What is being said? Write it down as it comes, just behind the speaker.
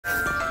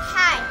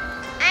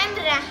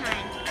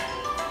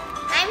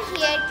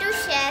here to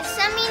share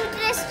some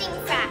interesting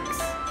facts.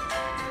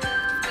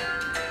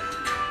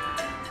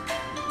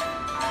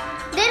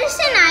 There is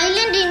an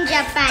island in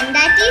Japan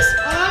that is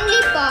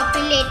only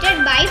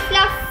populated by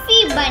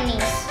fluffy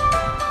bunnies.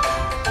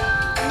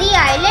 The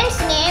island's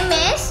name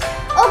is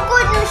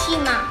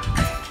Okunoshima.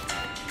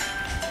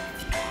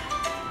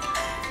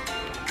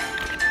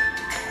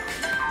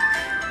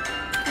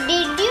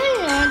 Did you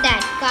know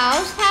that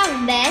cows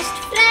have best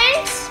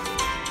friends?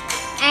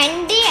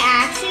 And they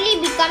actually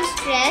become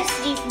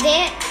stressed if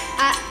they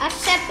are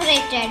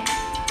separated.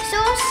 So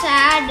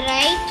sad,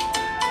 right?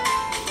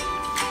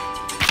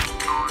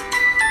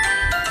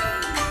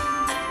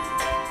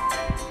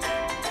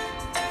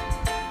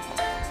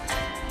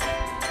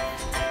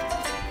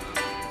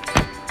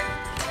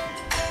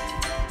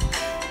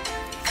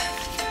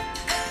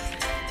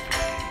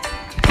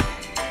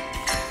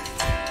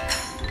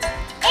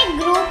 A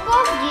group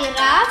of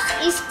giraffes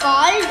is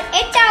called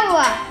a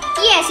tower.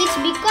 Yes, it's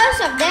because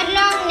of their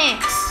long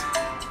necks.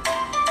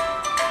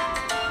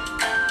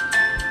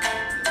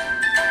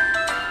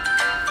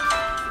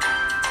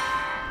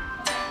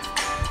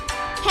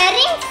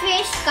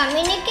 Herringfish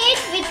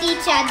communicate with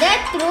each other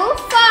through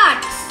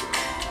farts.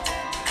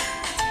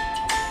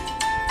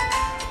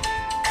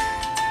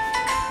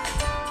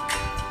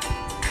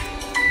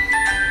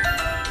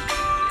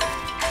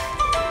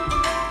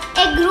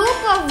 A group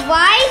of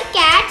wild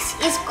cats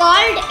is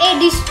called a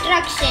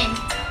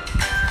distraction.